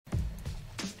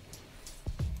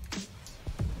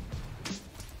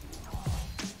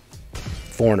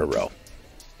4 in a row.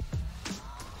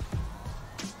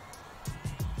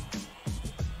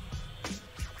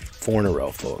 Four in a row,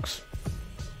 folks.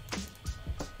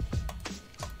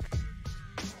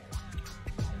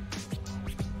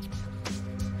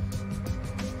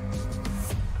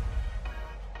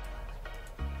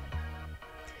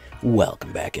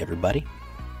 Welcome back, everybody,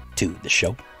 to the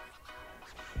show.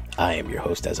 I am your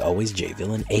host, as always, J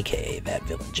Villain, aka That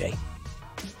Villain J.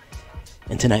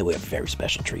 And tonight we have a very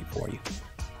special treat for you.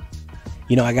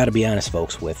 You know, I gotta be honest,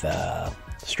 folks, with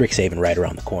Strixhaven right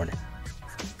around the corner,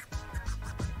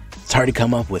 it's hard to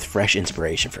come up with fresh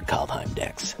inspiration for Kaldheim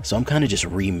decks, so I'm kind of just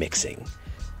remixing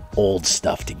old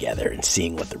stuff together and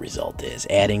seeing what the result is,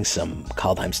 adding some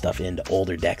Kaldheim stuff into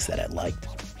older decks that I liked,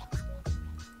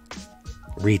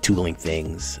 retooling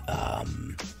things,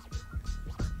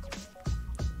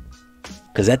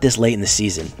 because at this late in the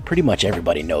season, pretty much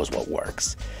everybody knows what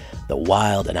works. The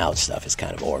wild and out stuff is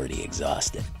kind of already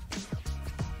exhausted.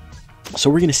 So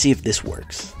we're going to see if this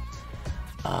works.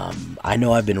 I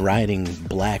know I've been riding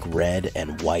black, red,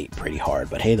 and white pretty hard,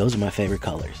 but hey, those are my favorite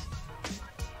colors.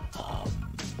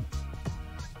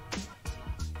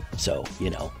 So, you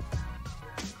know,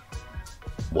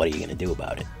 what are you going to do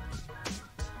about it?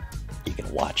 You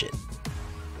can watch it.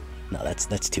 No,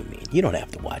 that's too mean. You don't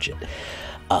have to watch it.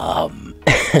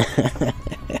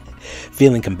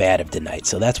 Feeling combative tonight,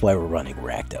 so that's why we're running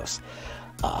Rakdos.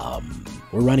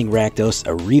 We're running Rakdos,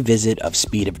 a revisit of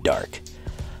Speed of Dark,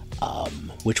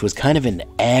 which was kind of an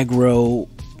aggro,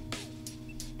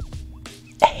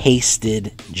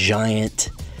 hasted, giant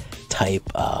type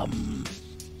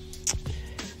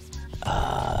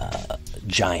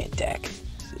giant deck.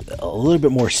 A little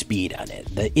bit more speed on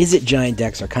it. The Izzet giant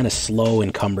decks are kind of slow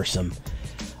and cumbersome.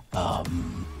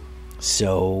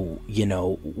 So, you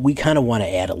know, we kind of want to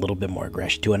add a little bit more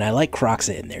aggression to it. And I like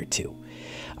Kroxa in there too.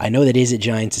 I know that Izzet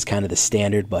Giants is kind of the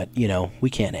standard, but, you know,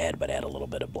 we can't add a little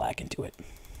bit of black into it.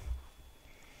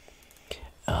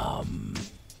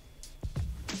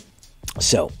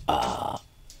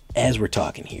 As we're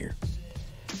talking here,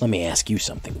 let me ask you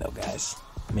something, though, guys.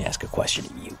 Let me ask a question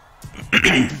to you.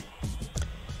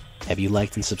 Have you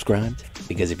liked and subscribed?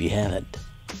 Because if you haven't,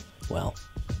 well,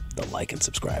 the like and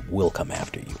subscribe will come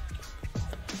after you.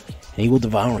 And he will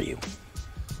devour you.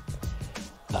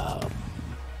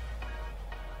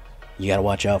 You gotta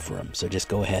watch out for him, so just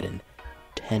go ahead and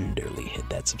tenderly hit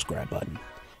that subscribe button.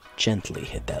 Gently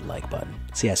hit that like button.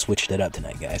 See, I switched it up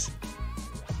tonight, guys.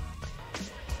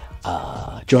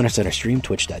 Join us on our stream,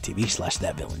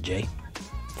 twitch.tv/thatvillainj,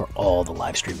 for all the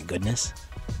live streaming goodness.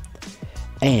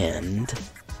 And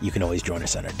you can always join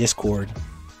us on our Discord.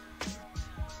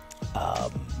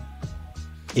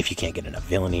 If you can't get enough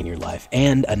villainy in your life.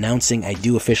 And announcing, I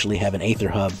do officially have an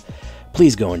AetherHub.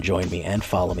 Please go and join me and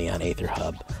follow me on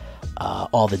AetherHub.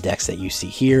 All the decks that you see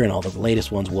here and all the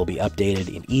latest ones will be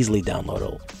updated in easily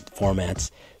downloadable formats,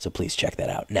 so please check that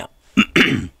out. Now,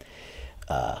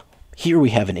 here we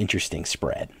have an interesting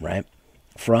spread, right?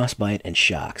 Frostbite and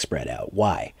Shock spread out.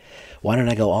 Why? Why don't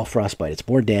I go all Frostbite? It's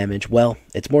more damage. Well,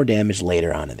 it's more damage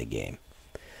later on in the game.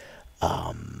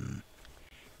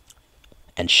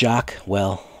 And Shock,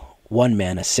 well, 1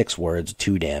 mana, 6 words,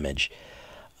 2 damage.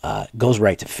 Goes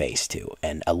right to face, too.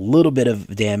 And a little bit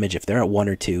of damage, if they're at 1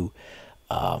 or 2,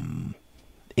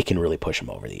 it can really push them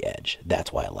over the edge.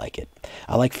 That's why I like it.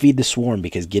 I like Feed the Swarm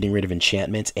because getting rid of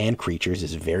enchantments and creatures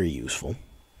is very useful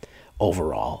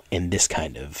overall in this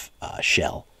kind of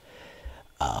shell.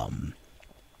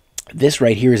 This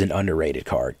right here is an underrated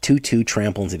card. 2/2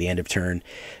 trample into the end of turn.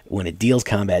 When it deals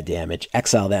combat damage,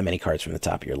 exile that many cards from the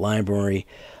top of your library.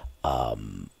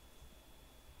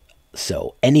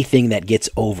 So anything that gets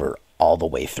over all the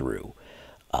way through.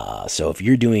 So if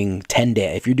you're doing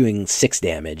 6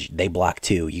 damage, they block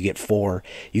 2. You get 4.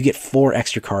 You get 4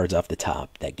 extra cards off the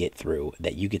top that get through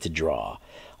that you get to draw,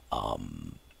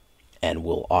 and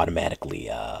will automatically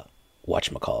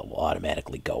will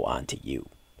automatically go on to you.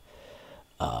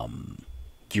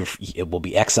 It will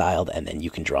be exiled, and then you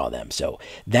can draw them. So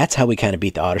that's how we kind of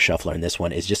beat the auto shuffler in this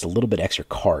one, is just a little bit extra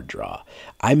card draw.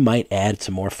 I might add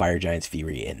some more Fire Giant's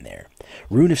Fury in there.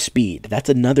 Rune of Speed, that's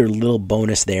another little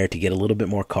bonus there to get a little bit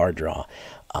more card draw.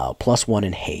 +1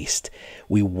 in haste.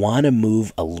 We want to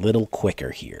move a little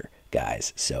quicker here,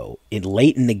 guys. So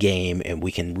late in the game, and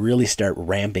we can really start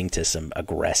ramping to some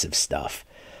aggressive stuff.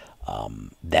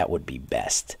 That would be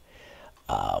best.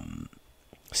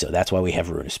 So that's why we have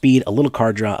Rune of Speed. A little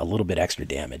card draw, a little bit extra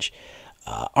damage.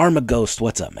 Arma Ghost,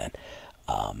 what's up, man?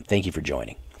 Thank you for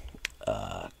joining.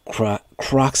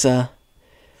 Kroxa,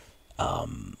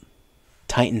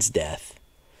 Titan's Death,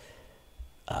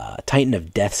 Titan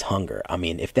of Death's Hunger. I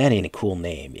mean, if that ain't a cool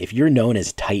name, if you're known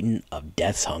as Titan of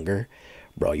Death's Hunger,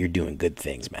 bro, you're doing good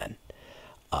things, man.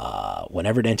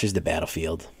 Whenever it enters the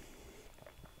battlefield,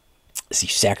 so you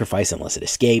sacrifice unless it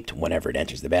escaped. Whenever it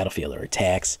enters the battlefield or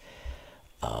attacks,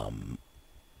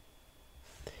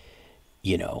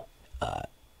 you know,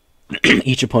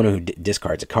 each opponent who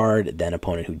discards a card, then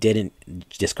opponent who didn't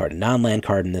discard a non-land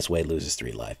card in this way loses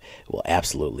 3 life. It will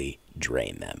absolutely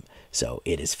drain them. So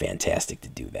it is fantastic to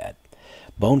do that.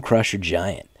 Bonecrusher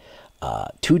Giant.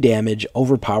 2 damage,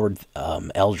 overpowered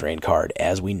Eldraine card,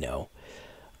 as we know.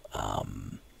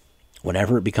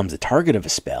 Whenever it becomes the target of a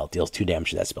spell, deals 2 damage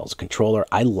to that spell's controller.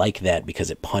 I like that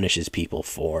because it punishes people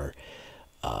for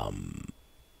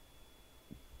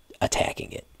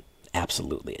attacking it.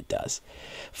 Absolutely it does.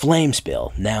 Flame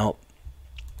Spill. Now,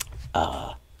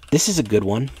 this is a good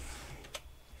one.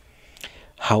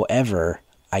 However,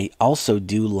 I also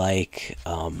do like...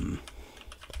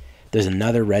 there's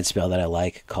another red spell that I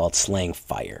like called Slaying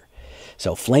Fire.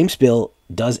 So Flame Spill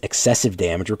does excessive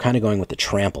damage. We're kind of going with the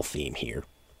trample theme here.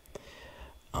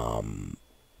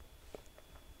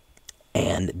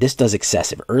 And this does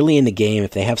excessive. Early in the game,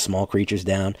 if they have small creatures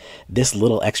down, this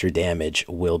little extra damage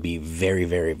will be very,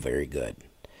 very, very good.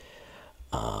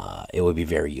 It would be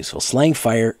very useful. Slaying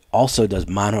Fire also does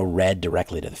mono red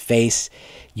directly to the face.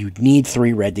 You need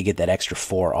 3 red to get that extra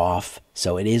 4 off,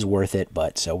 so it is worth it,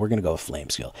 but so we're going to go with Flame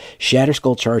Skill.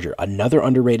 Shatterskull Charger, another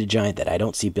underrated giant that I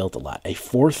don't see built a lot. A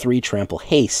 4/3 trample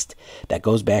haste that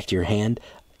goes back to your hand.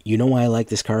 You know why I like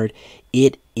this card?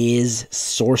 It is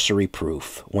sorcery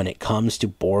proof when it comes to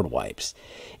board wipes.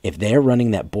 If they're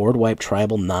running that board wipe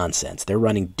tribal nonsense, they're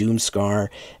running Doomscar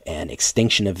and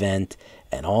Extinction Event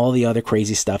and all the other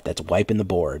crazy stuff that's wiping the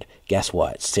board, guess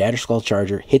what? Shatterskull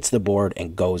Charger hits the board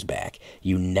and goes back.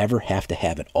 You never have to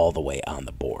have it all the way on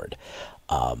the board.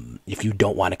 If you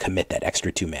don't want to commit that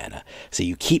extra 2 mana. So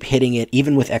you keep hitting it,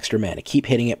 even with extra mana. Keep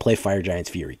hitting it, play Fire Giant's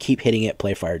Fury. Keep hitting it,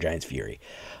 play Fire Giant's Fury.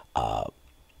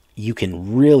 You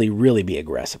can really, really be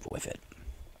aggressive with it,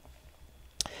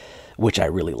 which I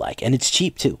really like. And it's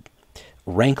cheap, too.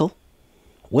 Rankle,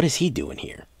 what is he doing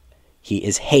here? He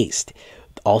is haste.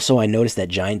 Also, I noticed that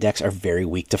giant decks are very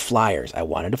weak to flyers. I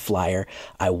wanted a flyer.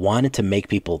 I wanted to make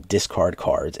people discard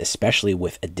cards, especially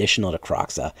with additional to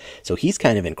Kroxa. So he's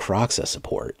kind of in Kroxa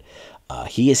support.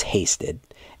 He is hasted.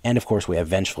 And, of course, we have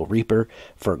Vengeful Reaper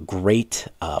for great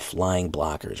flying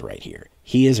blockers right here.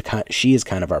 She is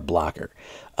kind of our blocker.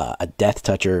 A Death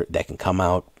Toucher that can come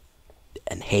out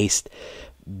and haste.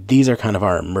 These are kind of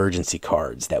our emergency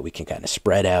cards that we can kind of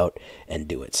spread out and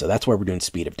do it. So that's why we're doing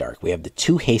Speed of Dark. We have the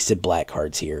 2 hasted black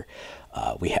cards here.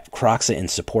 We have Kroxa in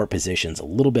support positions, a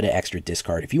little bit of extra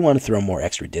discard. If you want to throw more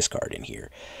extra discard in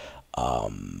here,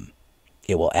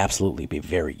 it will absolutely be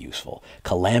very useful.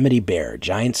 Calamity Bearer,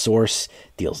 Giant Source,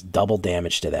 deals double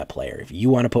damage to that player. If you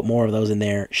want to put more of those in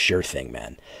there, sure thing,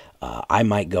 man. I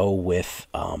might go with,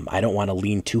 I don't want to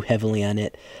lean too heavily on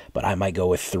it, but I might go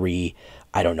with 3.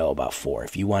 I don't know about 4.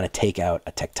 If you want to take out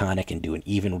a Tectonic and do an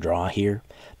even draw here,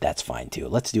 that's fine too.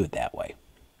 Let's do it that way.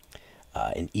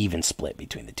 An even split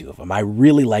between the 2 of them. I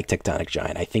really like Tectonic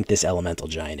Giant. I think this Elemental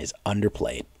Giant is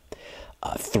underplayed.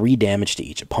 3 damage to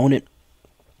each opponent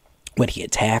when he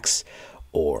attacks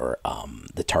or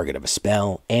the target of a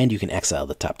spell, and you can exile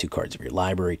the top 2 cards of your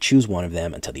library. Choose one of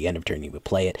them until the end of turn you would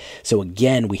play it. So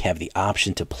again, we have the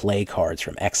option to play cards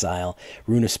from exile.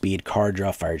 Rune of Speed, card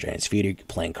draw, Fire Giant's Fury,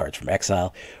 playing cards from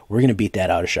exile. We're going to beat that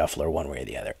out of Shuffler one way or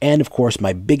the other. And of course,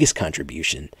 my biggest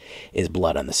contribution is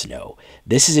Blood on the Snow.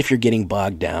 This is if you're getting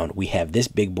bogged down. We have this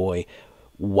big boy.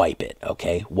 Wipe it,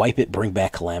 okay? Wipe it, bring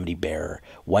back Calamity Bearer.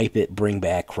 Wipe it, bring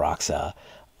back Kroxa.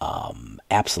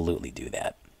 Absolutely do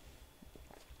that.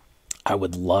 I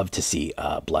would love to see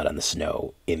Blood on the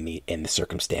Snow in the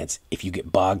circumstance. If you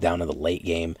get bogged down in the late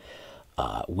game,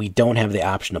 we don't have the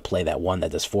option to play that one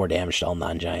that does 4 damage to all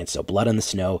non-giants. So Blood on the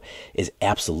Snow is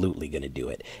absolutely going to do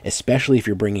it, especially if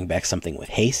you're bringing back something with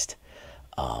haste,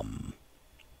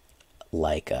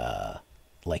 like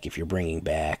if you're bringing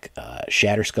back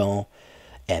Shatterskull,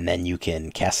 and then you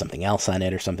can cast something else on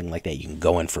it or something like that. You can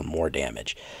go in for more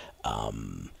damage.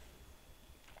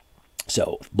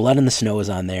 So Blood in the Snow is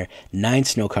on there. 9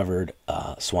 snow-covered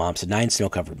swamps, 9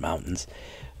 snow-covered mountains.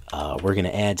 We're going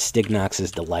to add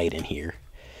Stignox's Delight in here.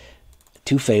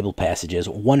 2 Fabled Passages,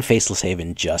 1 Faceless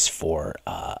Haven just for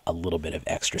a little bit of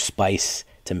extra spice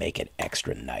to make it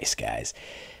extra nice, guys.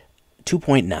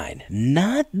 2.9,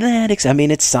 not that expensive. I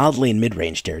mean, it's solidly in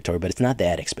mid-range territory, but it's not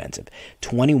that expensive.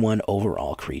 21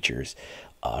 overall creatures.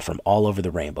 From all over the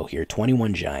rainbow here.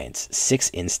 21 giants, 6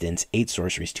 instants, 8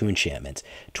 sorceries, 2 enchantments,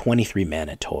 23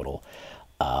 mana total.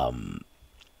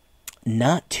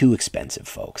 Not too expensive,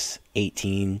 folks.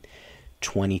 18,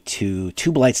 22,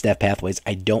 2 Blightstep Pathways.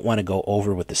 I don't want to go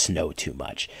over with the snow too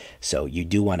much. So you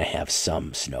do want to have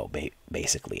some snow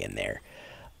basically in there.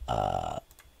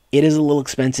 It is a little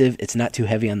expensive. It's not too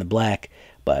heavy on the black,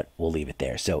 but we'll leave it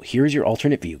there. So here's your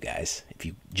alternate view, guys. If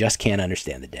you just can't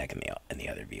understand the deck in the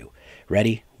other view.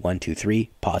 Ready? 1, 2, 3.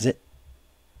 Pause it.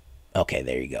 Okay,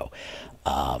 there you go.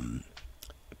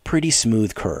 Pretty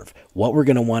smooth curve. What we're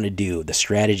going to want to do, the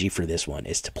strategy for this one,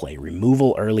 is to play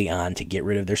removal early on to get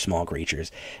rid of their small creatures,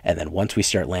 and then once we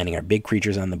start landing our big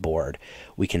creatures on the board,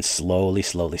 we can slowly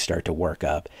start to work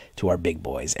up to our big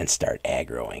boys and start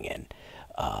aggroing in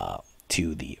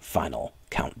to the final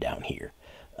countdown here.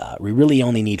 We really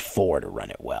only need 4 to run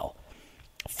it well.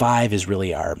 5 is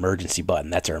really our emergency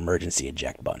button. That's our emergency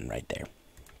eject button right there.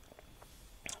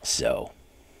 So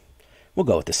we'll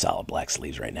go with the solid black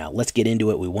sleeves right now. Let's get into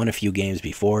it. We won a few games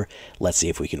before. Let's see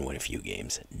if we can win a few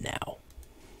games now.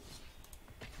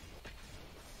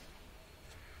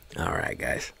 All right,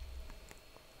 guys.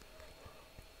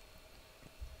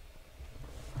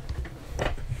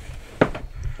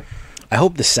 I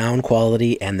hope the sound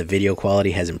quality and the video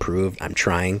quality has improved. I'm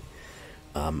trying.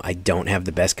 I don't have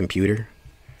the best computer.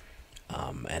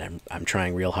 And I'm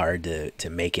trying real hard to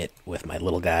make it with my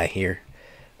little guy here.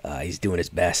 He's doing his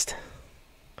best.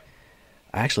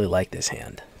 I actually like this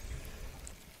hand.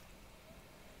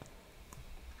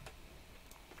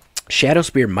 Shadow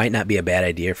Spear might not be a bad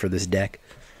idea for this deck.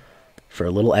 For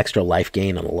a little extra life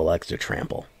gain and a little extra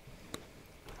trample.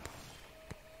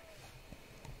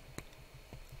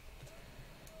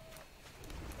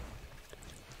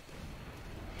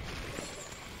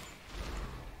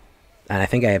 And I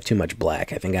think I have too much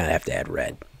black. I think I have to add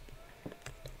red.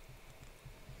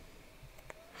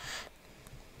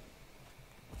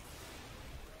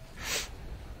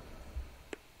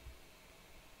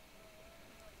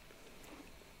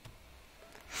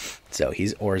 So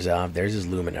he's Orzhov. There's his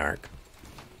Luminarch.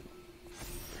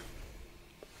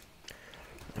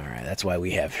 Alright, that's why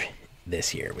we have this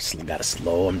here. We got to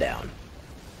slow him down.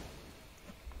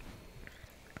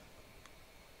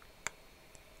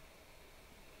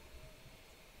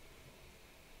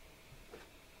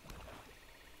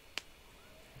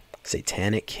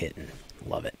 Satanic Kitten.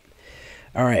 Love it.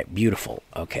 Alright, beautiful.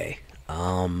 Okay.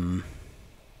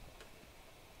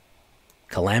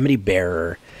 Calamity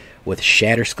Bearer with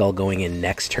Shatterskull going in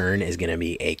next turn is going to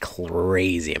be a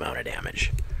crazy amount of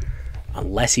damage.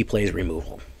 Unless he plays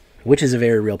removal. Which is a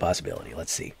very real possibility.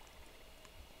 Let's see.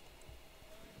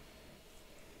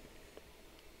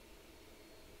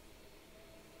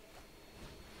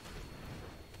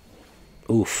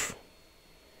 Oof.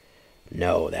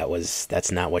 No,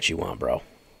 that's not what you want, bro.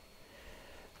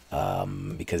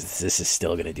 Because this is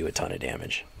still going to do a ton of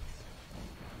damage.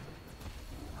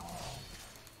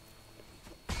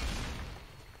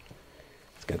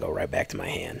 It's going to go right back to my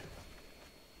hand.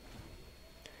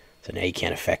 So now you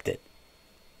can't affect it.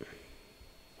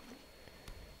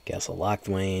 Castle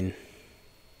Lockthwain.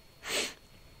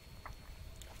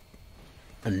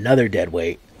 Another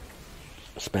deadweight.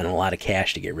 Spent a lot of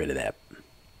cash to get rid of that.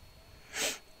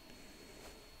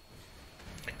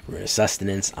 Rune of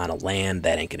Sustenance on a land.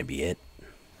 That ain't going to be it.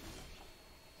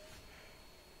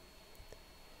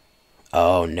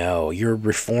 Oh no, you're a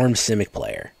reformed Simic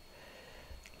player.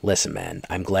 Listen, man,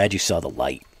 I'm glad you saw the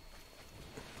light.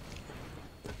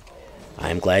 I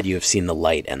am glad you have seen the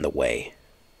light and the way.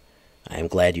 I am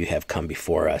glad you have come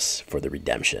before us for the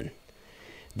redemption.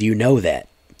 Do you know that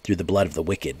through the blood of the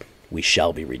wicked we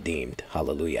shall be redeemed?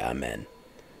 Hallelujah, amen.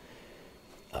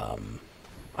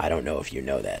 I don't know if you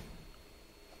know that.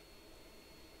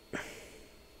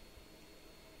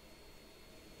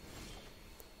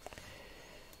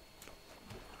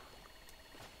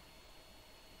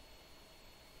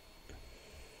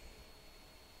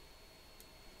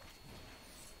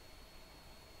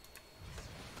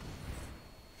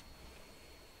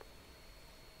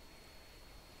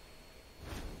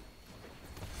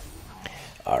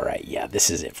 Alright, yeah, this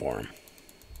is it for him.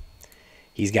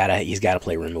 He's gotta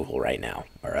play removal right now,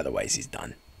 or otherwise he's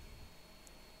done.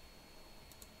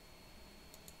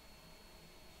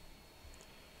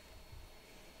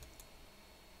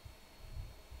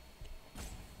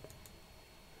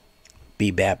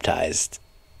 Be baptized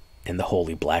in the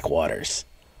holy black waters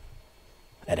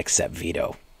and accept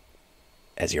Vito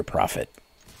as your prophet.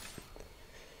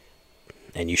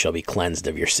 And you shall be cleansed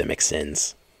of your Simic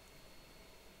sins.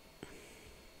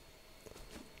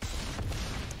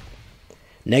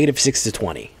 -6 to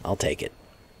 20. I'll take it.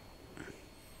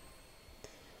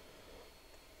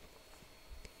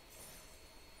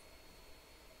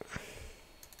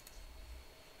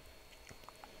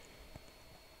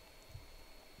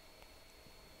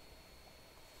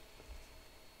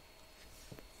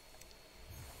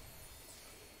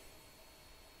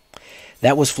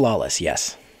 That was flawless,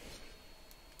 yes.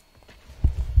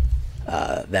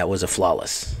 That was a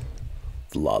flawless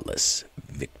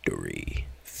victory.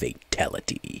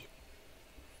 Fatality.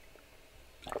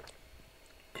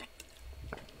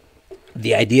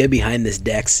 The idea behind this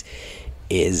dex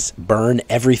is burn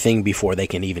everything before they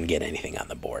can even get anything on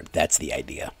the board. That's the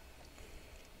idea.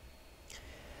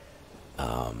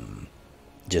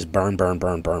 Just burn.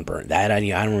 That I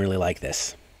don't really like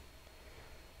this.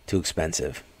 Too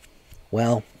expensive.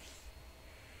 Well,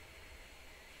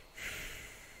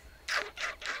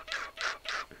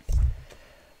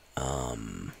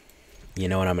 you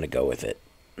know what? I'm going to go with it.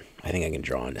 I think I can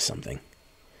draw into something.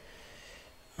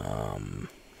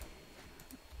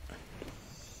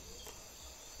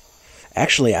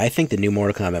 Actually, I think the new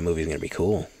Mortal Kombat movie is going to be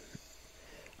cool.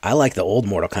 I like the old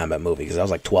Mortal Kombat movie because I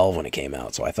was like 12 when it came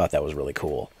out, so I thought that was really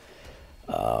cool.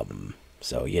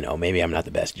 So, you know, maybe I'm not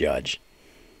the best judge.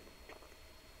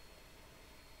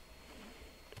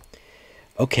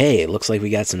 Okay, it looks like we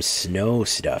got some snow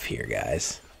stuff here,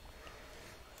 guys.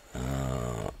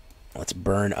 Let's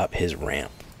burn up his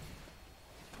ramp.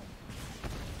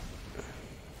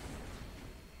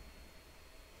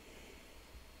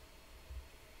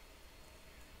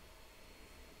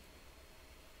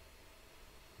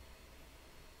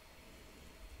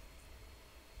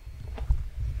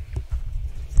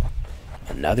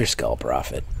 Another Skull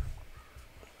Prophet.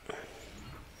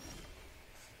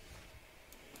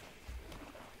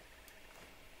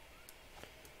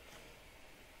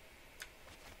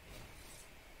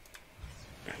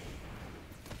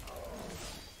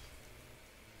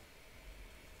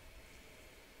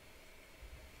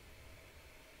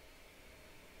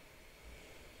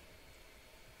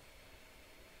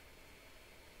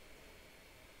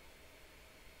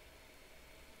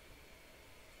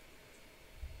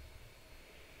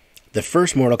 The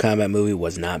first Mortal Kombat movie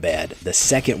was not bad. The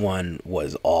second one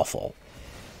was awful.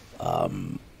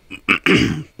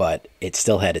 But it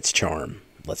still had its charm,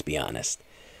 let's be honest.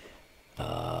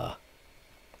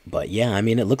 But yeah, I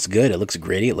mean, it looks good. It looks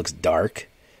gritty. It looks dark.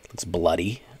 It looks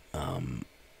bloody.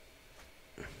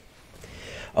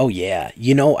 Oh, yeah.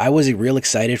 You know, I was real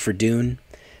excited for Dune.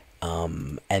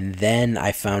 And then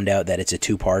I found out that it's a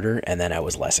two-parter, and then I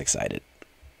was less excited.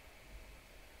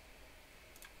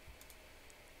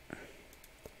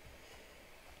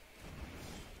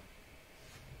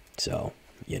 So,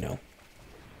 you know.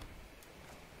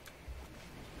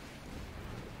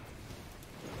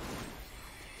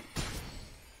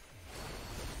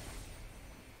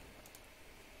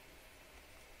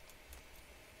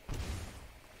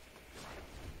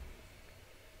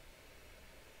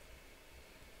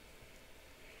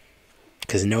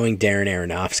 Because knowing Darren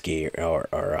Aronofsky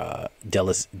or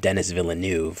Denis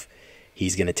Villeneuve,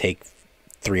 he's going to take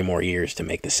 3 more years to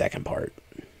make the second part.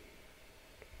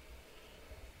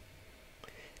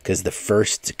 Because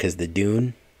the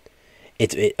Dune,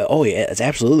 it's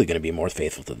absolutely going to be more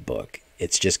faithful to the book.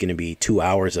 It's just going to be 2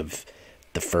 hours of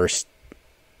the first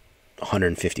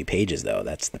 150 pages, though.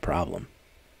 That's the problem.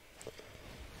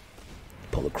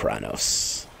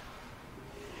 Polukranos.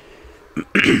 All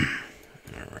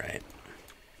right.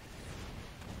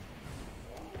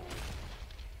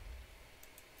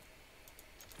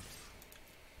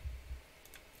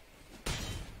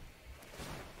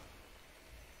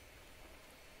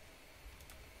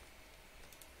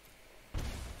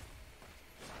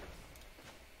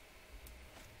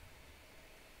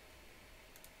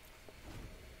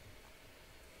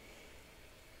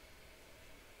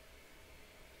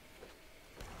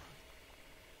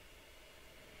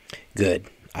 Good.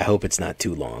 I hope it's not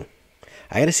too long.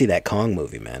 I gotta see that Kong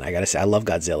movie, man. I love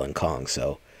Godzilla and Kong,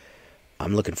 so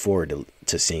I'm looking forward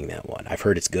to seeing that one. I've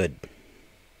heard it's good.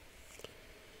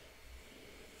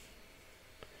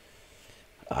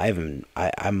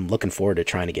 I'm looking forward to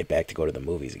trying to get back to go to the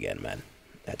movies again, man.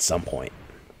 At some point.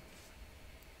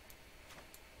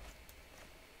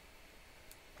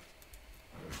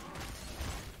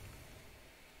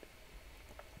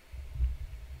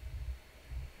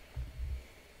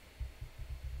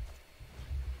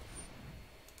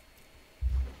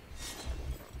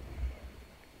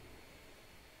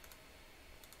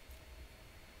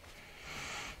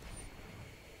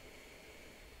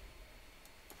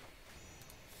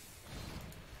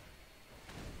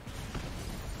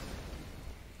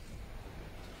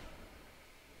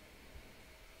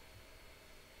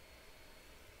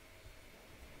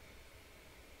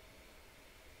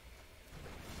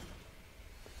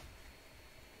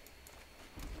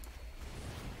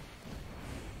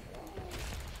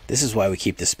 This is why we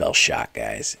keep the spell Shock,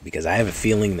 guys, because I have a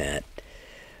feeling that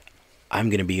I'm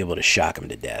going to be able to shock him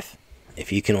to death. If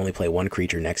he can only play one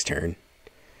creature next turn,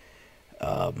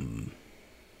 I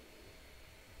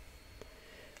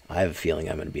have a feeling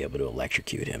I'm going to be able to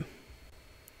electrocute him.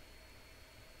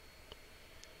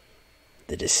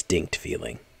 The distinct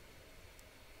feeling.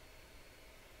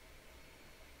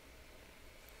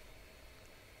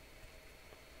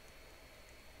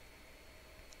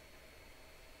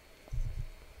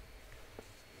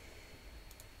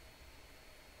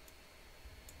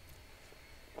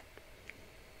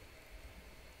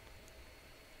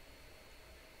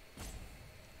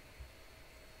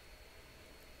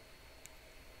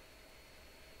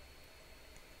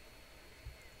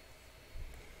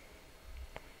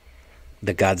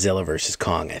 The Godzilla vs.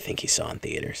 Kong, I think he saw in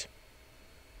theaters.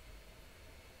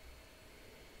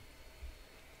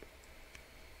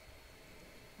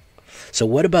 So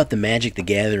what about the Magic the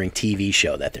Gathering TV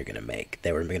show that they're going to make,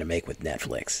 that we're going to make with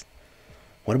Netflix?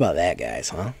 What about that, guys,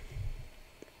 huh?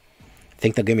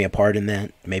 Think they'll give me a part in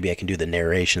that? Maybe I can do the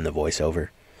narration, the voiceover.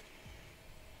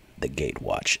 The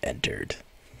Gatewatch entered.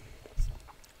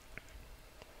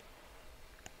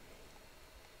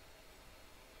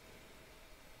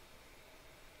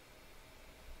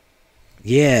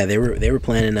 Yeah, they were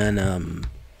planning on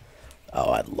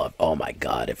oh, I'd love, oh my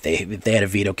god, if they had a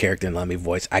Vito character and let me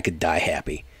voice, I could die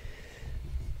happy.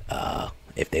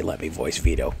 If they let me voice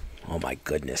Vito. Oh my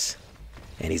goodness.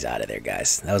 And he's out of there,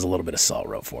 guys. That was a little bit of salt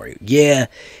rope for you. Yeah,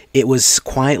 it was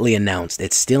quietly announced.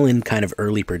 It's still in kind of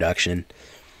early production.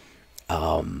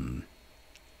 I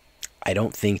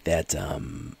don't think that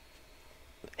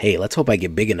hey, let's hope I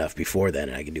get big enough before then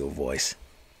and I can do a voice.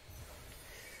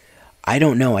 I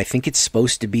don't know. I think it's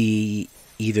supposed to be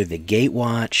either the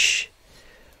Gatewatch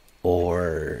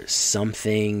or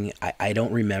something. I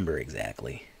don't remember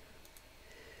exactly.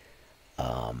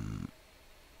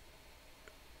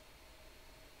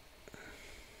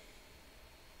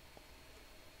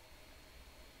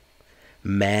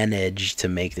 Managed to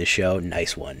make the show.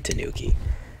 Nice one, Tanuki.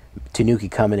 Tanuki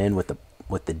coming in with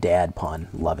the dad pun.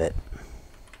 Love it.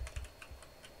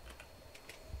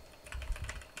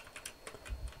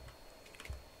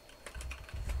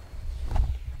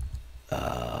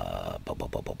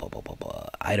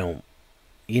 I don't.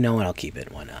 You know what? I'll keep it.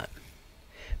 Why not?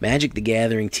 Magic the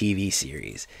Gathering TV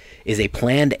series is a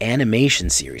planned animation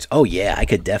series. Oh yeah, I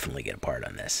could definitely get a part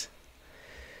on this.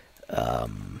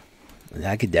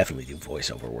 I could definitely do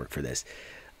voiceover work for this.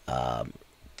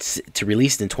 To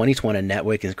released in 2020,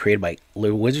 Network is created by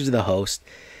Wizards of the Coast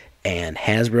and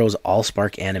Hasbro's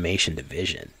AllSpark Animation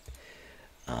division.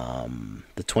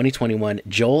 The 2021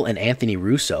 Joel and Anthony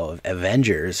Russo of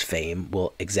Avengers fame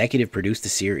will executive produce the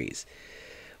series.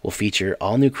 Will feature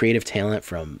all new creative talent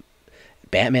from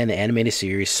Batman the Animated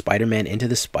Series, Spider-Man Into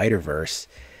the Spider-Verse.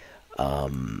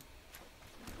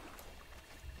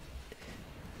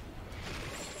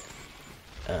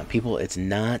 It's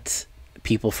not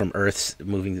people from Earth's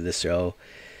moving to the show,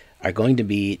 are going to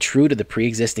be true to the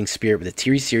pre-existing spirit, but the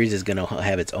TV series is going to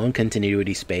have its own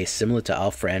continuity space, similar to all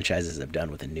franchises have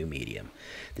done with a new medium.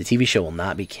 The TV show will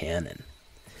not be canon.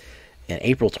 In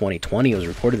April 2020, it was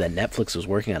reported that Netflix was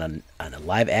working on a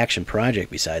live-action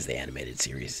project besides the animated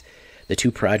series. The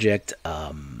two projects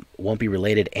won't be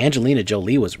related. Angelina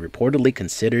Jolie was reportedly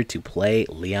considered to play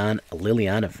Liliana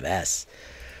Vess.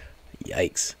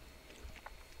 Yikes.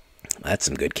 That's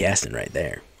some good casting right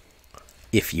there,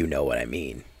 if you know what I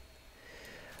mean.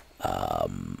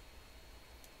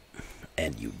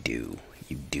 And you do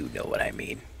know what I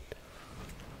mean.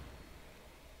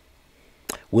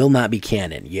 Will not be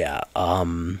canon. Yeah.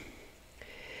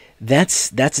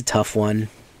 That's a tough one.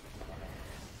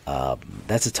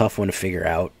 That's a tough one to figure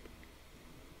out.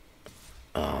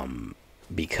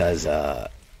 Because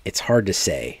it's hard to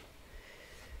say.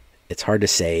 It's hard to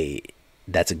say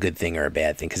that's a good thing or a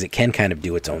bad thing, because it can kind of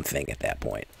do its own thing at that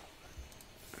point.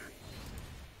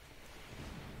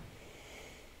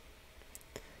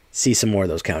 See some more of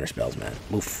those counter spells, man.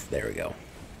 Oof, there we go.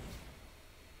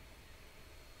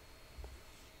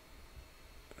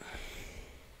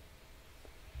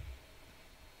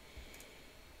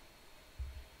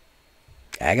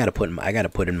 I gotta put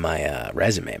in my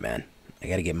resume, man. I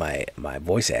gotta get my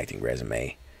voice acting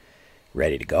resume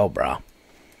ready to go, bro.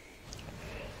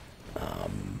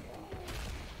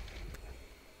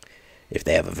 If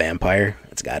they have a vampire,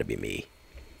 it's got to be me.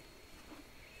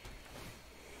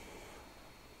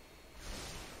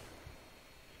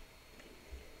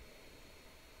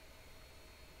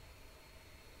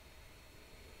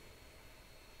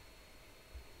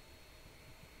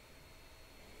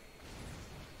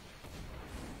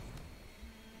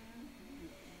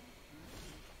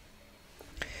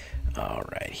 All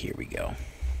right, here we go.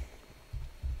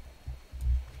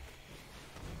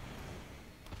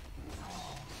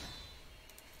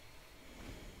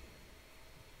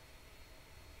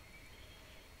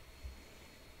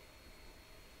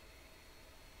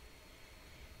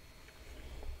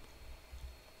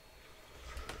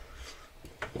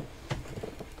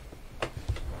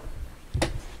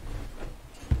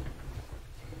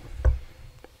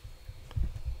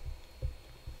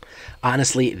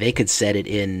 Honestly, they could set it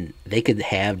in. They could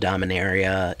have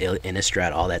Dominaria,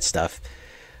 Innistrad, all that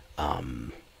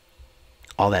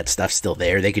stuff still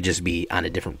there. They could just be on a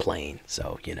different plane.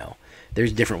 So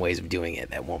there's different ways of doing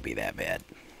it that won't be that bad.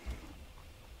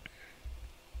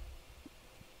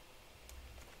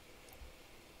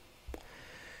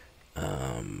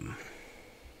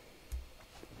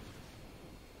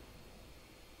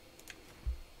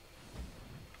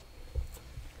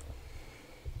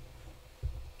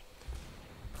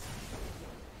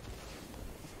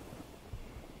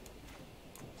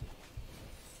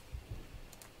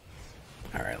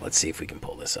 Alright, let's see if we can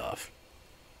pull this off.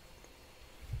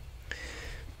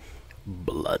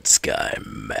 Blood Sky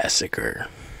Massacre.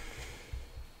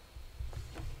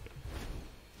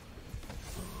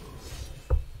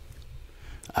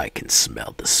 I can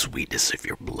smell the sweetness of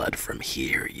your blood from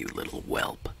here, you little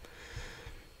whelp.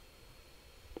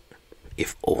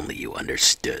 If only you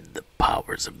understood the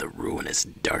powers of the ruinous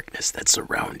darkness that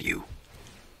surround you.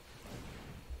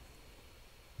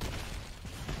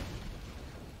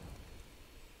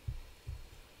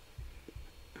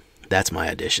 That's my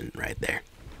audition right there.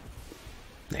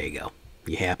 There you go.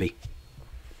 You happy?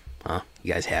 Huh?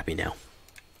 You guys happy now?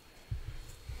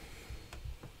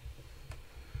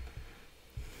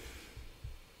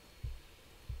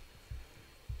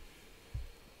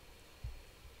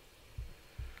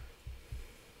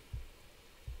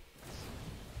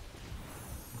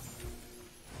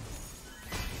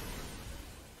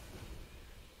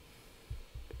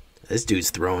 This dude's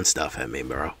throwing stuff at me,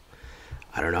 bro.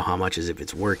 I don't know how much as if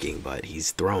it's working, but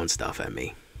he's throwing stuff at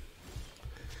me.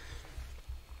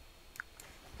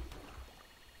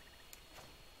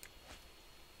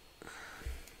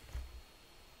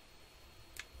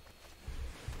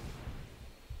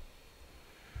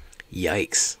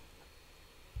 Yikes.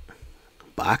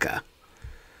 Baka.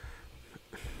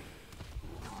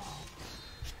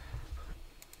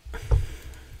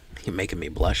 You're making me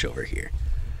blush over here.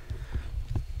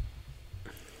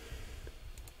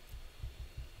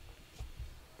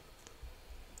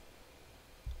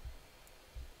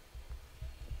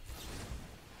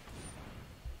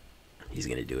 He's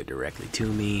gonna do it directly to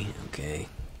me. Okay.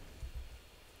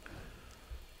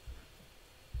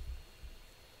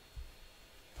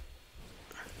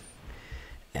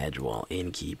 Edgewall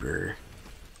Innkeeper.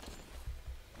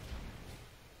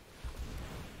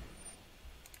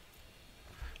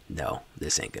 No,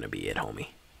 this ain't gonna be it, homie.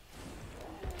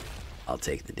 I'll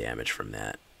take the damage from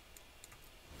that.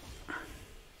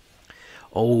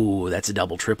 Oh, that's a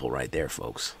double triple right there,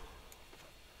 folks.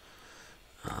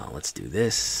 Let's do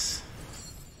this.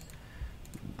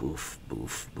 Boof,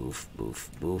 boof, boof, boof,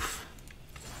 boof.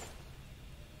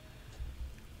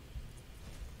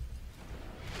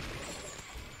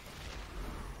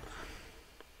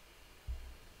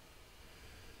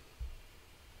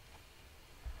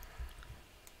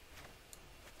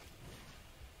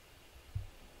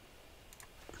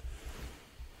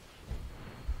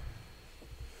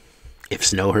 If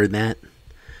Snow heard that,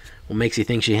 what makes you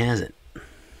think she hasn't?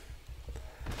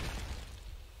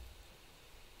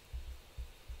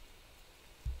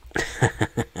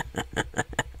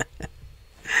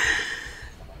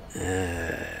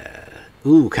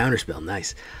 Ooh, counterspell,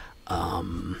 nice.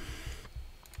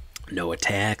 No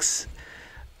attacks.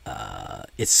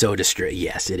 It's so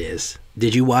yes, it is.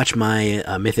 Did you watch my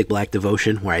Mythic Black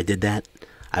Devotion where I did that?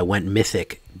 I went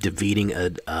Mythic, defeating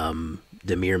a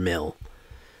Dimir Mill.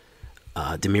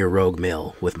 Dimir Rogue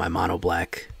Mill with my Mono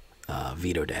Black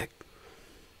Veto deck.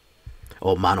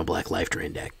 Oh, Mono Black Life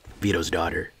Drain deck. Veto's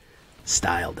Daughter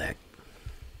style deck.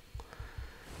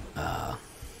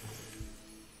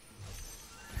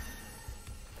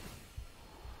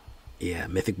 Yeah,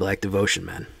 Mythic Black Devotion,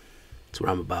 man. That's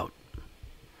what I'm about.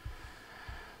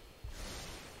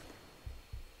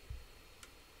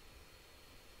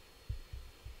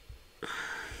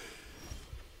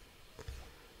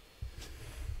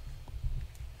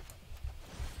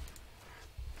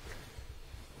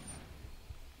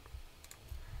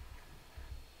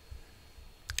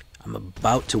 I'm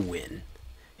about to win.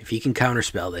 If he can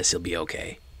counterspell this, he'll be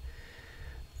okay.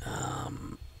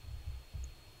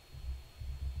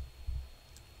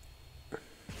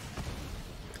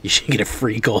 You should get a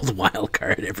free gold wild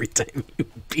card every time you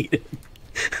beat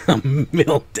him.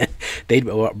 They'd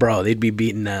be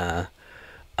beating.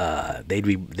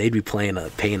 They'd be paying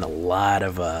a lot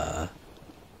of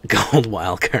gold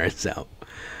wild cards out.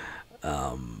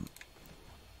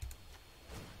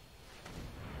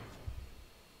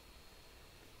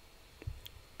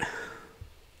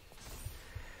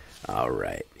 All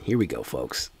right, here we go,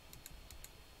 folks.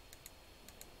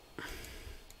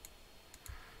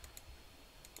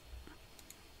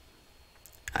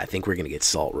 think we're going to get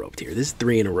salt roped here. This is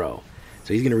 3 in a row.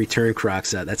 So he's going to return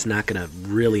Kroxa. That's not going to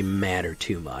really matter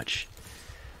too much.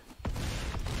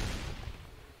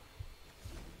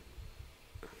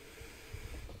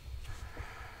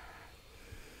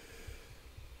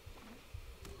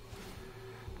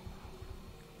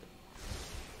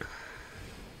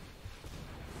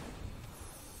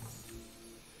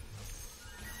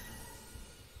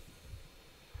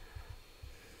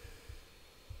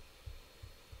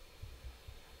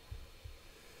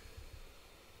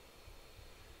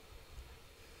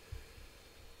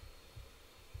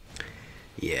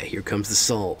 Yeah, here comes the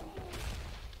salt.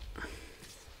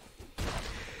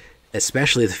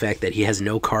 Especially the fact that he has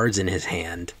no cards in his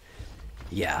hand.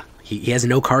 Yeah, he has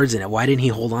no cards in it. Why didn't he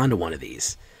hold on to one of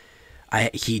these?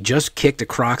 He just kicked a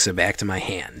Kroxa back to my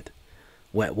hand.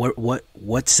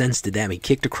 What sense did that make?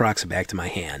 He kicked a Kroxa back to my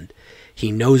hand.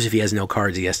 He knows if he has no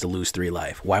cards, he has to lose 3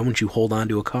 life. Why wouldn't you hold on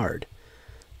to a card?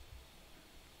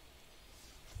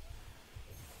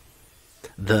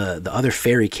 The other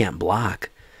fairy can't block.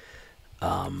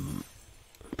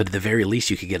 But at the very least,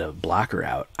 you could get a blocker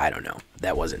out. I don't know.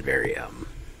 That wasn't very, A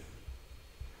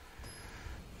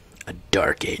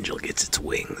dark angel gets its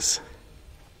wings.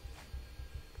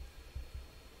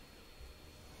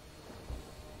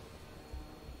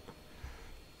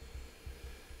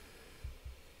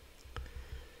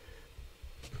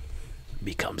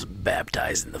 Becomes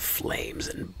baptized in the flames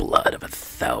and blood of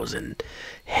 1,000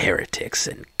 heretics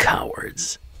and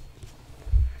cowards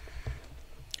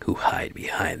who hide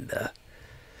behind the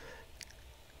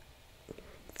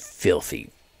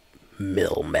filthy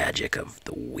mill magic of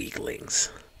the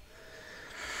weaklings.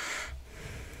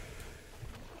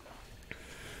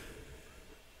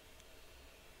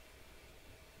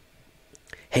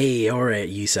 Hey, alright,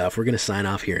 Yusuf, we're going to sign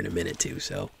off here in a minute too,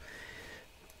 so.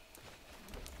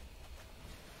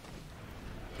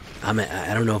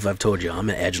 I don't know if I've told you,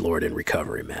 I'm an edgelord in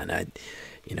recovery, man.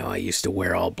 I used to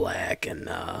wear all black and,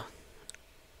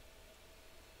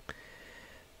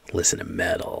 listen to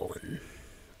metal and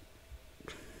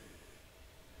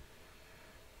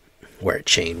wear a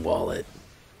chain wallet,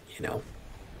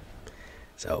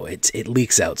 So it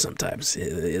leaks out sometimes.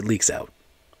 It leaks out.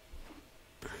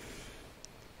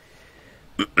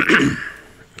 All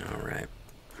right.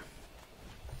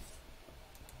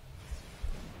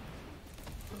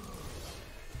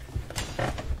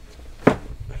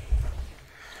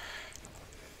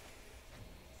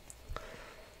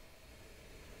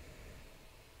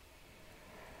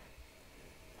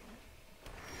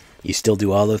 You still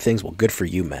do all those things? Well, good for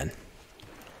you, man.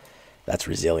 That's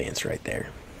resilience right there.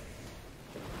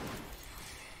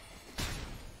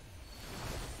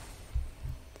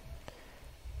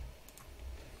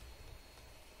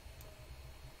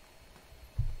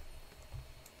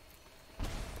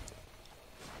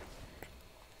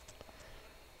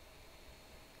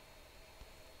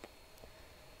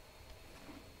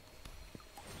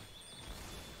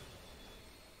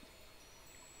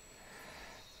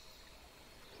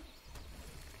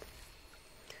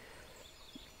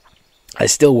 I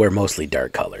still wear mostly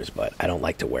dark colors, but I don't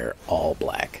like to wear all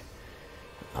black.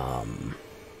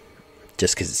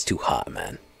 Just because it's too hot,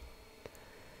 man.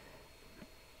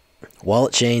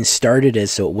 Wallet chain started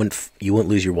as so you wouldn't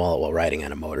lose your wallet while riding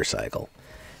on a motorcycle.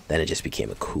 Then it just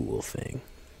became a cool thing.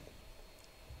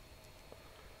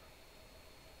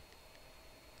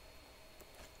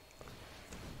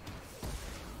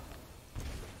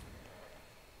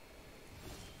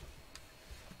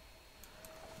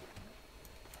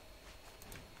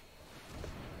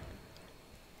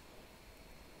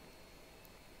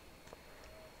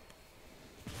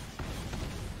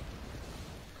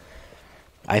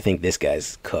 I think this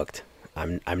guy's cooked.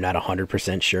 I'm not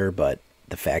 100% sure, but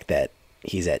the fact that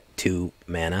he's at 2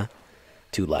 mana,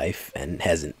 2 life, and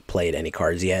hasn't played any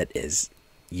cards yet is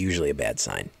usually a bad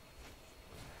sign.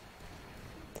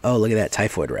 Oh, look at that,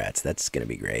 Typhoid Rats. That's going to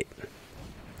be great.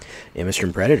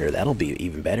 Imistrum Predator, that'll be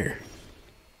even better.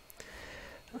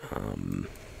 I'm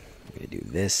going to do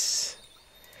this.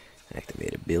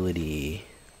 Activate ability.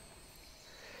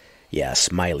 Yeah,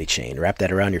 Smiley Chain. Wrap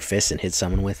that around your fist and hit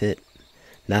someone with it.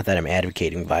 Not that I'm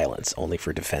advocating violence, only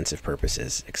for defensive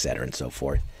purposes, etc. and so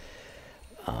forth.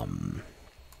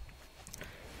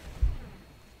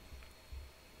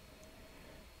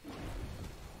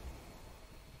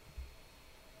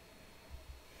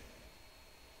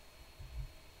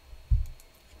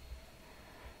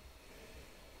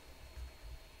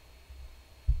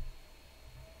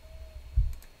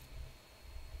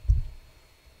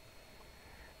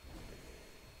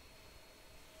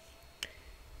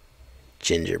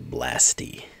 Ginger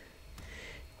Blasty.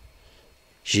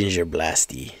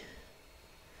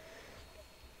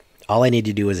 All I need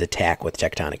to do is attack with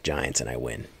Tectonic Giants and I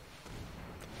win.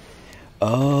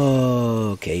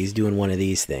 Oh, okay, he's doing one of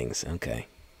these things. Okay.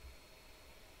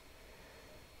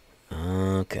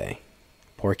 Okay.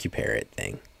 Porky Parrot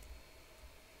thing.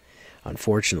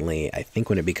 Unfortunately, I think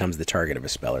when it becomes the target of a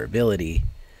spell or ability...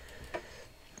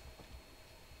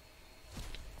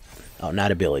 Oh,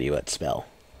 not ability, but spell.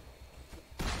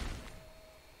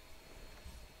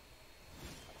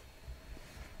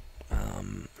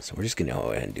 So we're just going to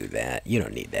go ahead and do that. You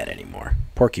don't need that anymore.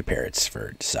 Porky Parrots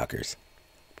for suckers.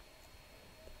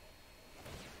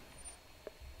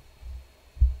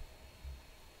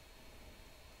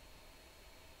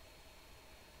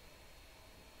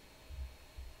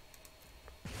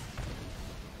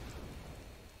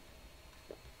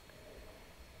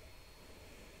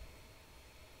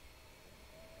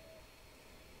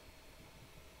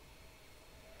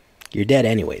 You're dead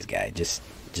anyways, guy. Just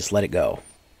let it go.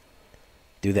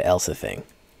 Do the Elsa thing.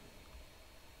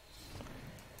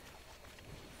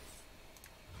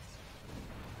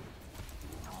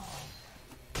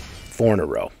 Four in a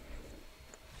row.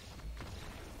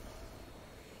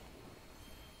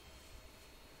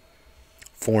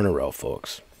 Four in a row,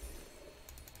 folks.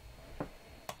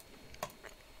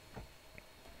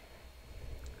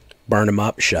 Burn them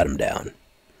up, shut them down.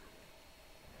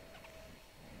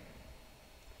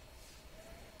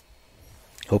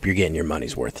 Hope you're getting your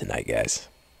money's worth tonight, guys.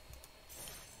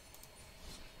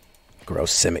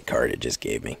 Gross Simic card it just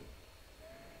gave me.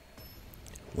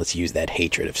 Let's use that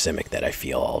hatred of Simic that I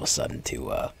feel all of a sudden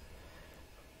to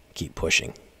keep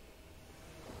pushing.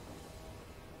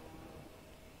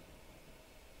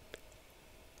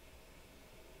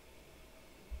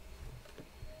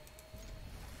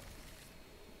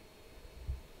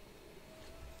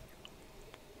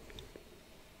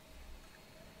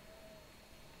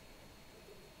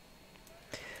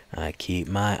 I keep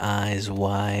my eyes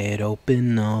wide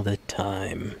open all the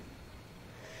time.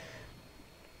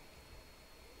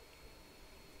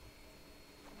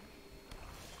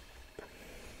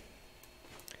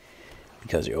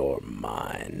 Because you're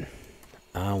mine.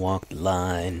 I walk the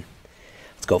line.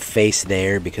 Let's go face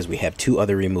there because we have two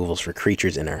other removals for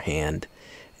creatures in our hand.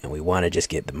 And we want to just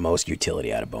get the most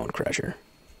utility out of Bonecrusher.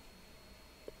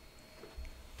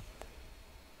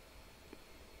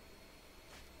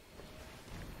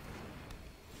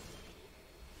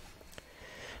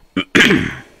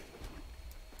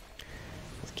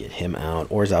 Let's get him out.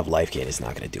 Orzhov Life Gain is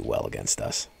not going to do well against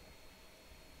us.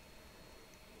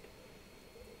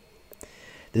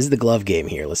 This is the glove game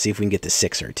here. Let's see if we can get the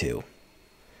 6 or 2.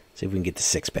 See if we can get the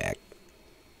 6-pack.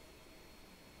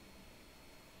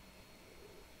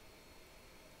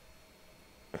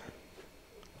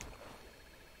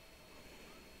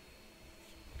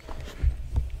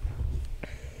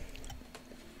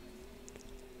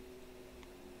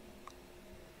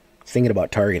 Thinking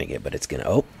about targeting it, but it's gonna...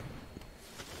 Oh!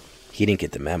 He didn't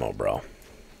get the memo, bro.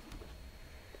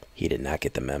 He did not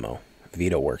get the memo.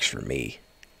 Veto works for me.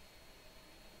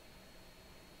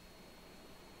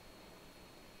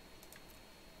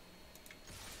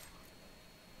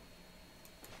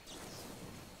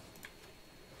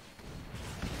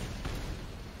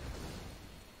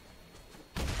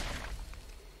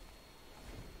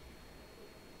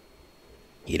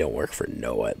 He don't work for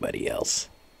nobody else.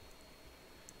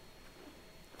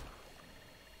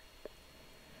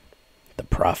 The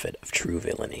prophet of true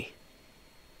villainy.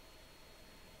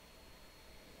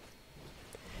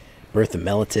 Birth of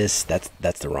Meletis,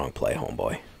 that's the wrong play,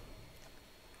 homeboy.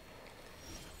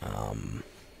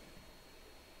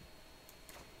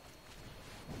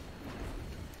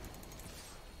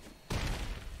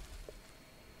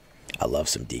 I love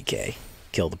some DK.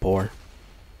 Kill the poor.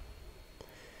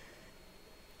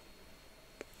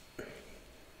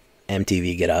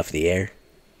 MTV, get off the air.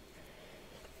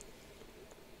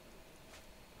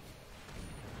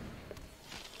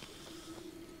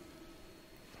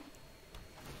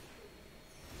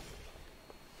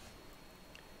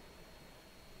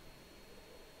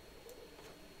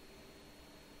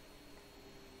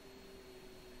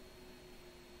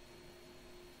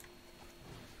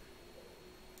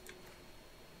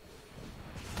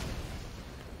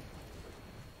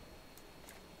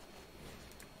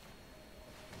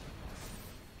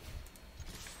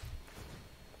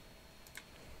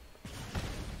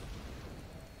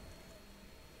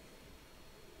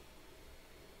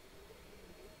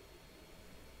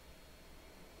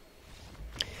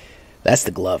 That's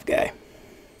the glove guy.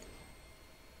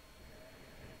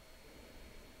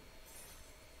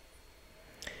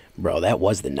 Bro, that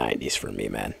was the 90s for me,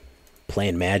 man.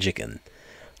 Playing Magic and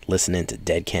listening to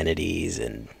Dead Kennedys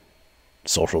and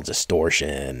Social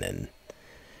Distortion and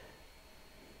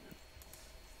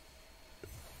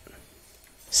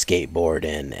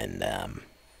skateboarding and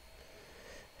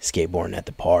skateboarding at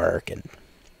the park and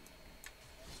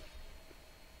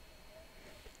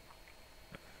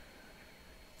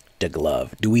the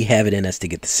glove. Do we have it in us to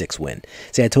get the 6 win?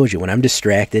 See, I told you, when I'm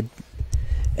distracted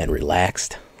and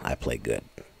relaxed, I play good.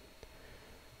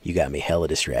 You got me hella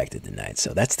distracted tonight,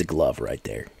 so that's the glove right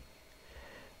there.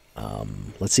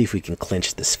 Let's see if we can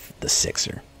clinch the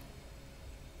 6er.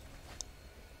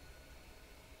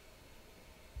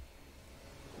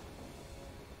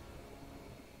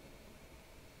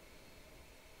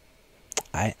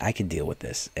 I can deal with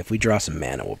this. If we draw some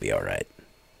mana, we'll be alright.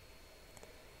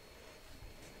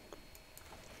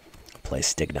 Play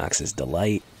Stignox's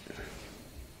Delight.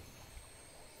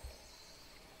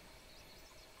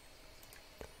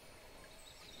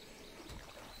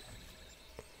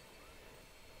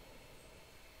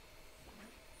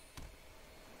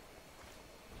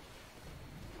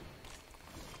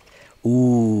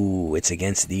 Ooh, it's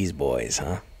against these boys,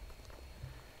 huh?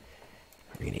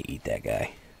 We're gonna eat that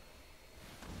guy.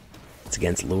 It's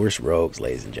against Lurrus Rogues,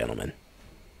 ladies and gentlemen.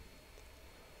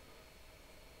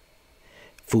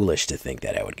 Foolish to think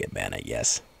that I would get mana,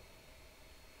 yes.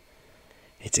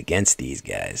 It's against these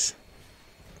guys.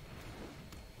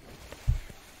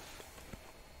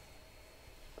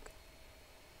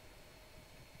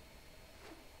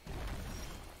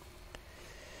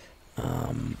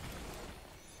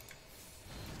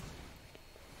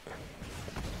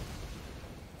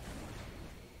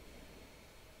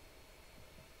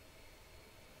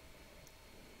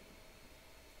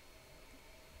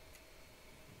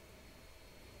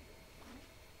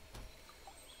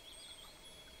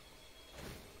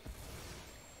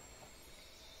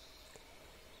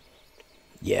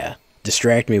 Yeah,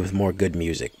 distract me with more good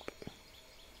music.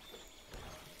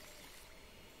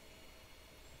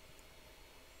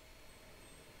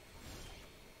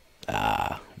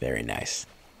 Ah, very nice.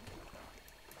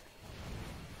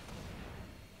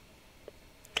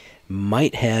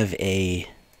 Might have a...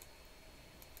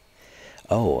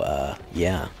 Oh,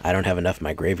 yeah. I don't have enough in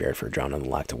my graveyard for Drown on the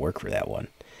Lock to work for that one.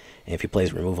 And if he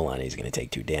plays removal on it, he's going to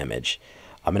take 2 damage.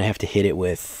 I'm going to have to hit it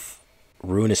with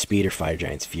Rune of Speed or Fire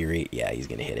Giant's Fury. Yeah, he's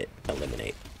going to hit it.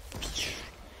 Eliminate.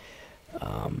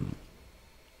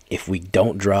 If we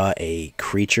don't draw a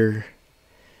creature...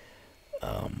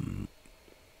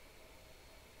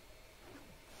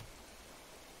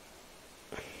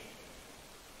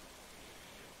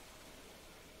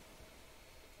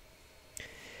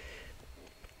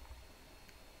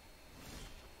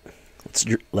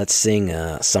 let's sing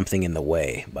Something in the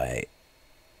Way by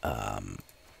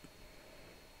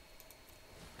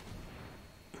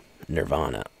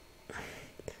Nirvana.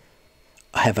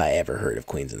 Have I ever heard of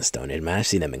Queens of the Stone Age? Man, I've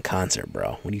seen them in concert,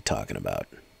 bro. What are you talking about?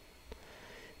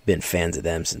 Been fans of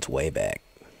them since way back.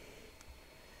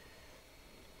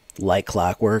 Like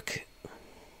Clockwork.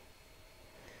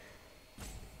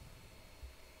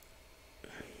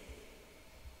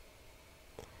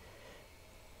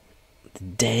 The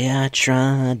day I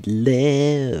tried to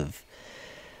live.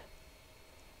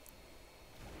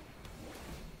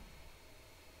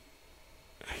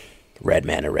 Red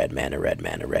mana, red mana, red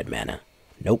mana, red mana.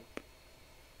 Nope.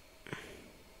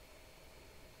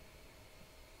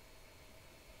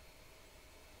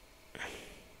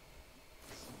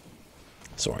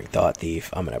 Soaring Thought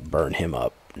Thief. I'm going to burn him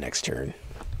up next turn.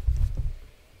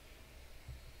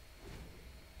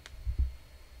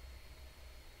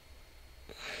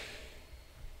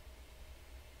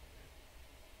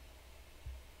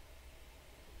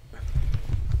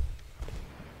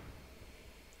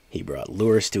 He brought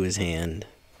Lurrus to his hand.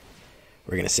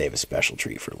 We're going to save a special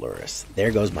treat for Lurrus. There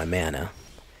goes my mana.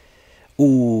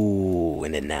 Ooh,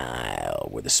 in the Nile,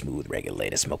 where the smooth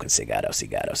regulator smoking cigato,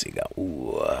 cigato, cigato.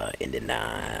 Ooh, in the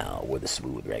Nile, where the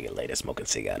smooth regulator smoking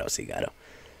cigato, cigato.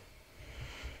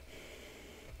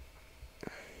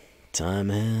 Time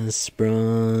has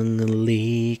sprung a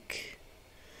leak.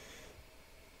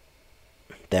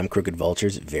 Them Crooked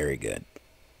Vultures, very good.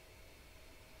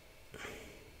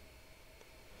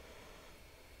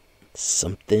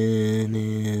 Something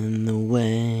in the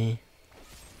way.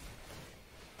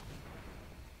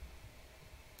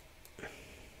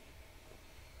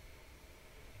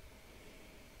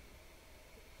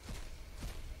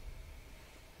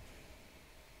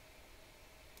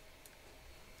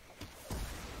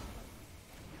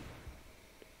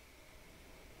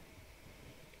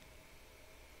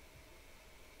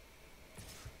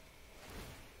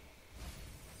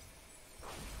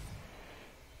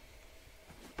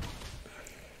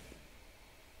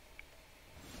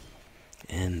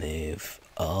 And they've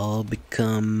all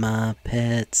become my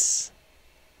pets.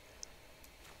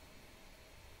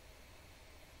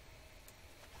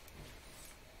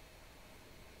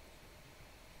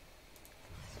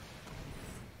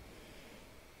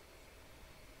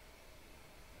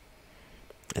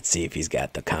 see if he's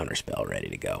got the counter spell ready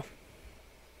to go.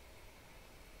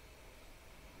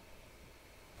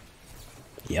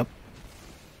 Yep.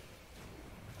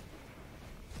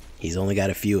 He's only got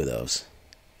a few of those.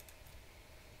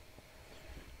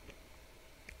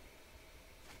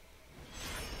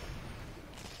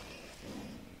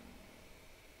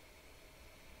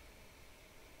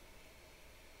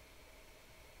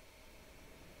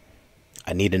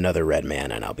 I need another red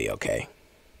man and I'll be okay.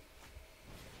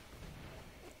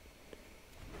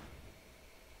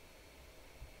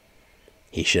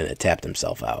 He shouldn't have tapped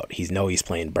himself out. He's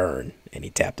playing burn and he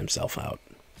tapped himself out.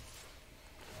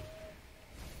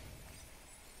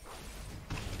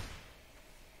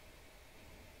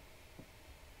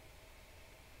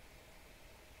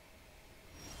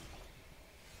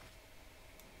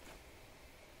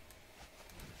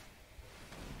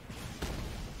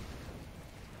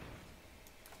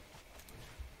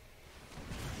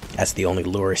 That's the only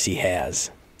lures he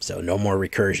has, so no more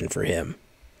recursion for him.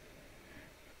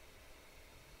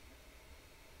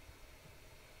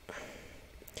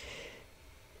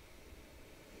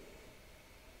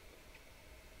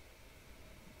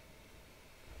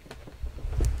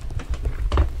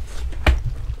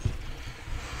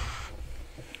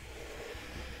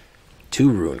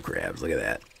 Two rune crabs, look at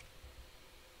that.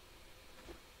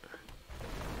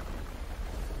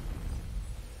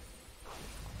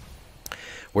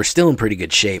 We're still in pretty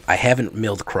good shape. I haven't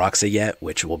milled Kroxa yet,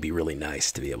 which will be really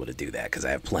nice to be able to do that because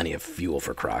I have plenty of fuel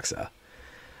for Kroxa.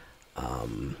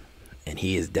 And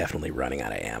he is definitely running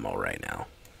out of ammo right now.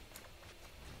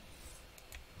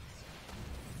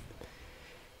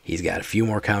 He's got a few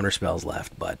more counter spells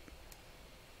left, but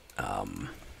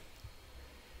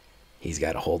he's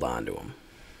got to hold on to them.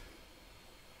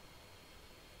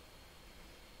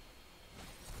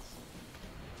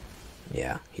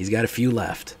 Yeah, he's got a few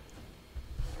left.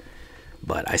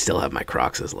 But I still have my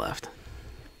Kroxas left.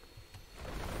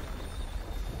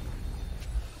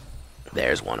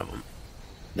 There's one of them.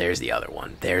 There's the other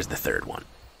one. There's the third one.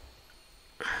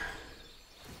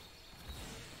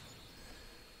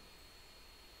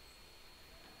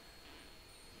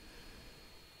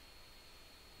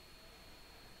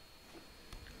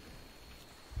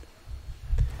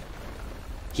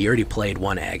 He already played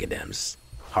one Agadem's.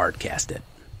 Hard cast it.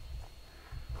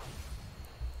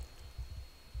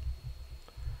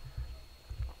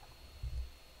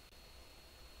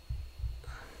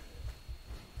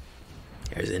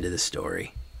 There's into the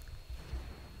story.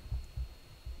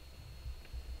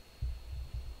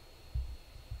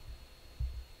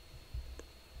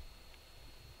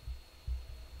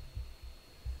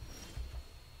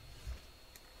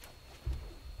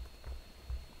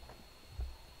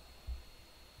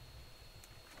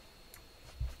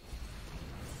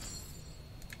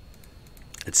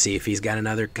 Let's see if he's got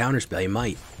another counterspell. He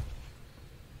might.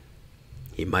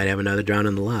 He might have another Drown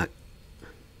in the Lock.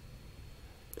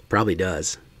 Probably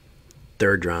does.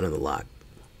 Third Drown in the Lock.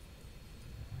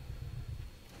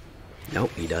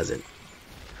 Nope, he doesn't.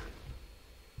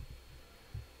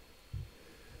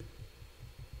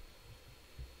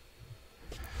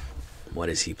 What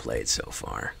has he played so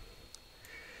far?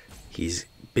 He's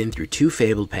been through 2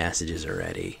 Fabled Passages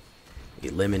already.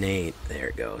 Eliminate. There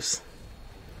it goes.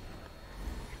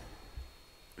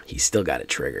 He's still got it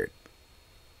triggered.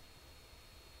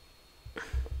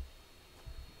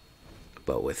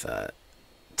 But with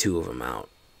 2 of them out.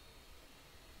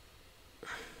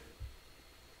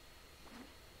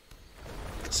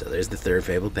 So there's the third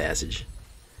Fabled Passage.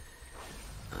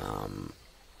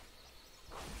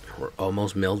 We're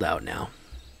almost milled out now.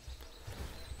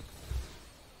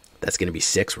 That's going to be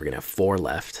 6. We're going to have 4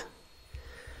 left.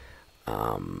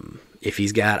 If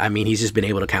he's got, I mean, he's just been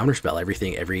able to counterspell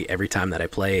everything every time that I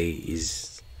play.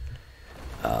 He's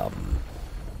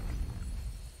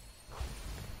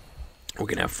we're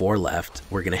gonna have 4 left.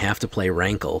 We're gonna have to play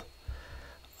Rankle.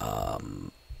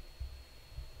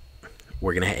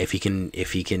 We're gonna if he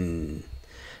can.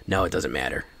 No, it doesn't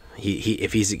matter.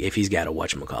 If he's got a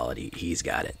whatchamacallit, he's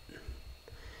got it.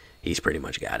 He's pretty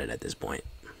much got it at this point.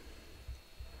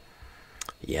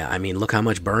 Yeah, I mean, look how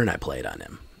much burn I played on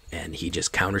him. And he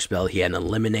just counterspelled. He had an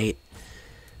eliminate.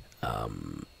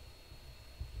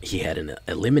 He had an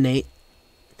eliminate.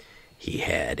 He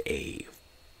had a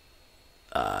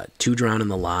 2 Drown in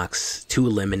the Locks, 2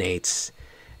 eliminates,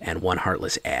 and 1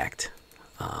 Heartless Act.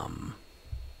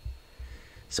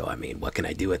 So, I mean, what can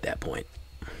I do at that point?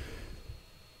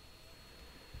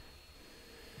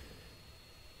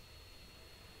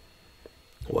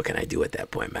 What can I do at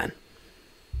that point, man?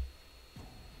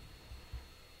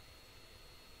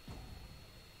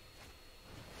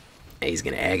 He's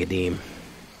going to Agadeem.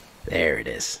 There it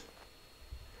is.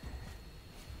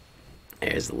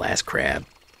 There's the last crab.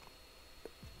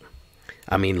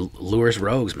 I mean, lures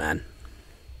rogues, man.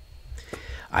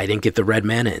 I didn't get the red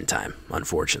mana in time,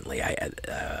 unfortunately. I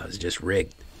was just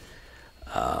rigged.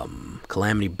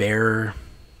 Calamity Bearer.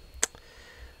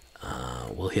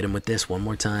 We'll hit him with this one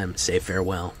more time. Say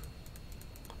farewell.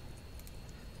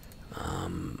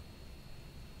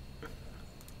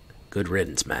 Good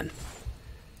riddance, man.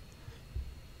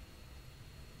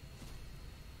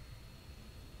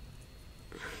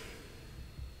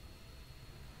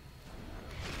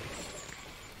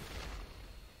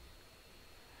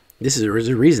 There's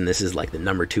a reason this is like the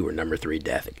number 2 or number 3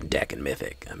 deck in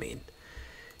Mythic. I mean,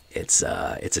 it's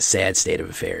a sad state of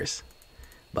affairs,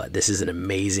 but this is an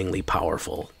amazingly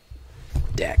powerful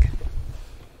deck.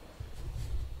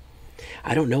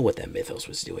 I don't know what that Mythos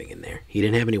was doing in there. He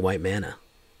didn't have any white mana.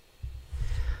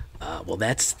 Well,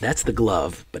 that's the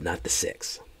glove, but not the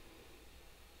 6.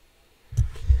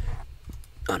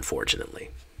 Unfortunately.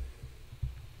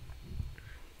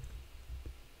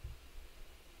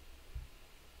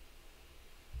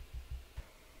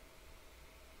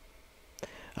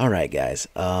 All right, guys.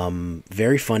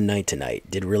 Very fun night tonight.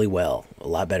 Did really well. A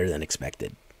lot better than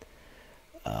expected.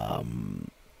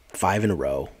 5 in a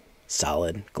row.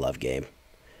 Solid glove game.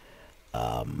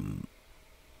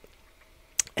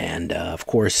 And of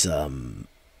course, I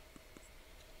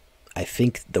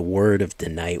think the word of the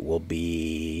night will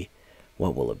be,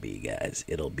 what will it be, guys?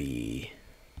 It'll be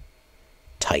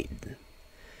Titan.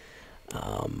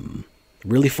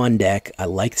 Really fun deck. I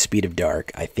like Speed of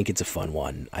Dark. I think it's a fun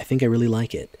one. I think I really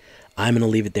like it. I'm going to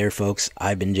leave it there, folks.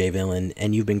 I've been Jay Villain,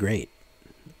 and you've been great.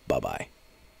 Bye-bye.